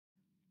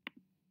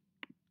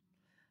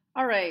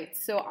All right,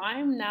 so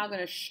I'm now going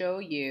to show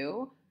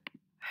you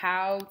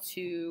how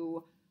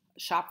to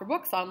shop for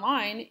books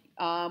online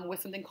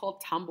with something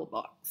called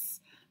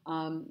Tumblebooks.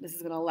 This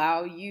is going to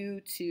allow you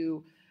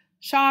to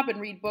shop and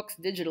read books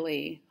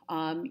digitally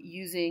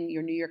using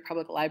your New York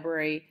Public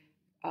Library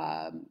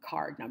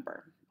card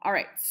number. All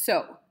right,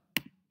 so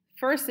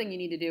first thing you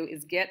need to do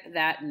is get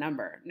that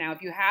number. Now,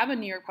 if you have a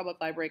New York Public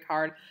Library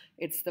card,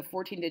 it's the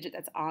 14-digit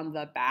that's on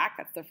the back.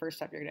 That's the first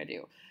step you're going to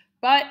do.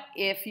 But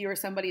if you're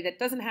somebody that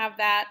doesn't have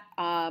that,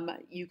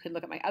 you can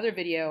look at my other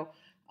video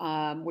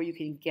where you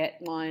can get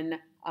one.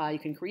 You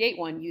can create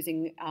one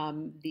using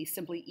the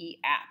Simply E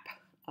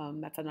app.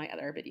 That's on my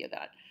other video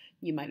that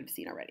you might have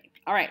seen already.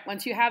 All right,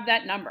 once you have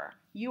that number,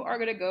 you are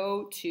going to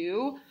go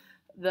to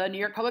the New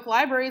York Public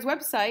Library's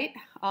website,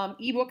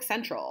 E-book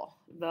Central.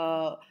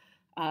 The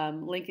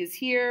link is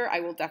here. I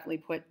will definitely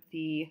put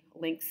the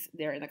links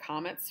there in the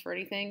comments for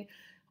anything,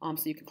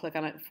 so you can click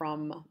on it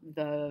from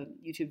the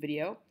YouTube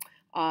video.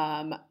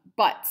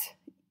 But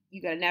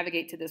you got to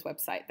navigate to this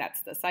website.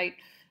 That's the site,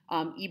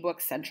 eBook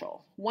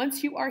Central.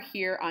 Once you are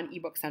here on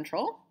eBook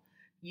Central,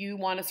 you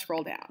want to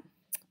scroll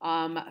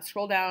down.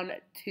 Scroll down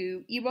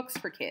to eBooks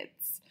for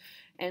Kids.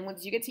 And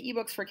once you get to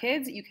eBooks for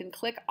Kids, you can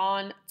click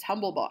on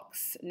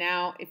Tumblebooks.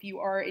 Now, if you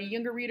are a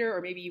younger reader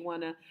or maybe you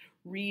want to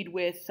read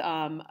with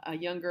a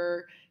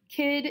younger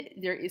kid,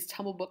 there is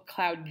Tumblebook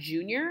Cloud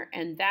Junior,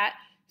 and that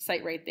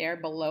site right there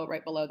below,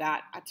 right below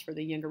that, that's for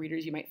the younger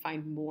readers. You might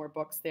find more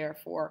books there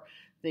for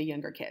the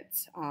younger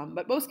kids.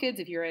 But most kids,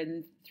 if you're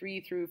in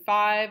 3 through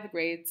 5,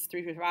 grades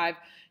 3 through 5,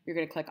 you're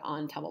going to click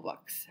on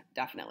Tumblebooks,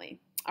 definitely.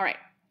 All right,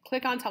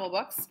 click on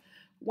Tumblebooks.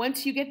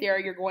 Once you get there,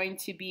 you're going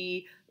to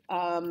be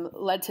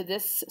led to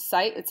this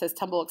site. It says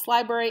Tumblebooks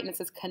Library, and it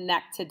says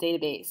Connect to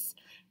Database.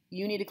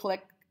 You need to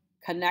click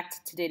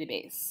Connect to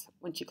Database.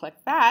 Once you click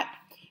that,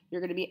 you're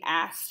going to be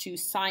asked to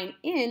sign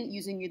in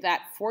using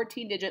that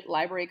 14-digit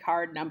library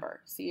card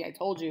number. See, I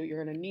told you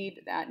you're going to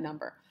need that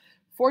number.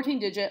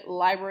 14-digit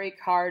library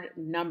card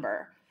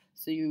number.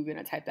 So you're going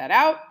to type that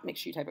out. Make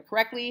sure you type it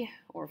correctly.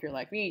 Or if you're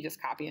like me,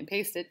 just copy and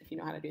paste it if you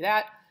know how to do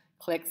that.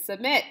 Click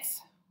Submit.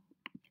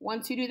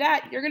 Once you do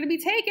that, you're going to be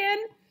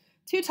taken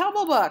to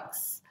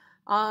Tumblebooks,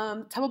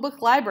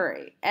 Tumblebook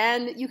Library.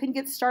 And you can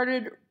get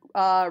started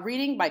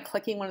reading by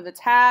clicking one of the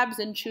tabs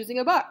and choosing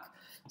a book.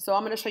 So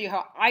I'm going to show you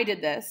how I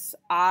did this.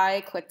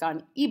 I clicked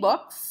on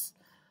eBooks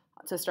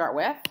to start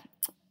with.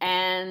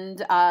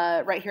 And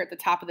right here at the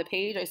top of the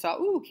page, I saw,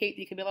 ooh, Kate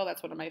DiCamillo,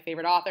 that's one of my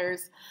favorite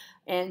authors.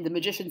 And The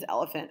Magician's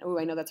Elephant. Ooh,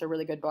 I know that's a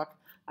really good book.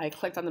 I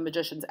clicked on The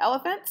Magician's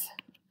Elephant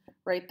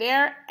right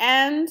there.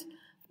 And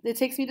it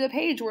takes me to the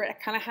page where it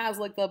kind of has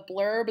like the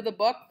blurb of the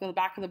book, the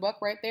back of the book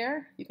right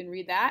there. You can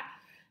read that.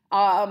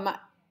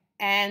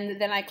 And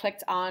then I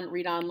clicked on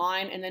Read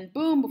Online, and then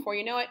boom, before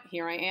you know it,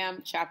 here I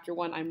am, Chapter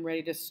 1. I'm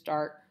ready to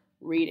start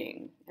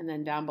reading. And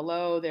then down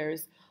below,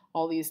 there's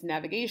all these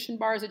navigation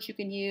bars that you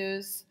can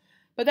use.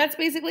 But that's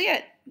basically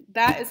it.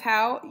 That is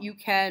how you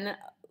can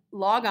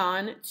log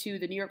on to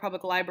the New York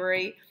Public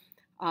Library,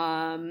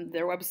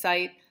 their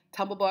website,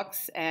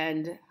 Tumblebooks,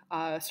 and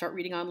start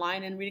reading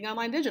online and reading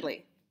online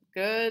digitally.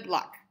 Good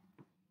luck.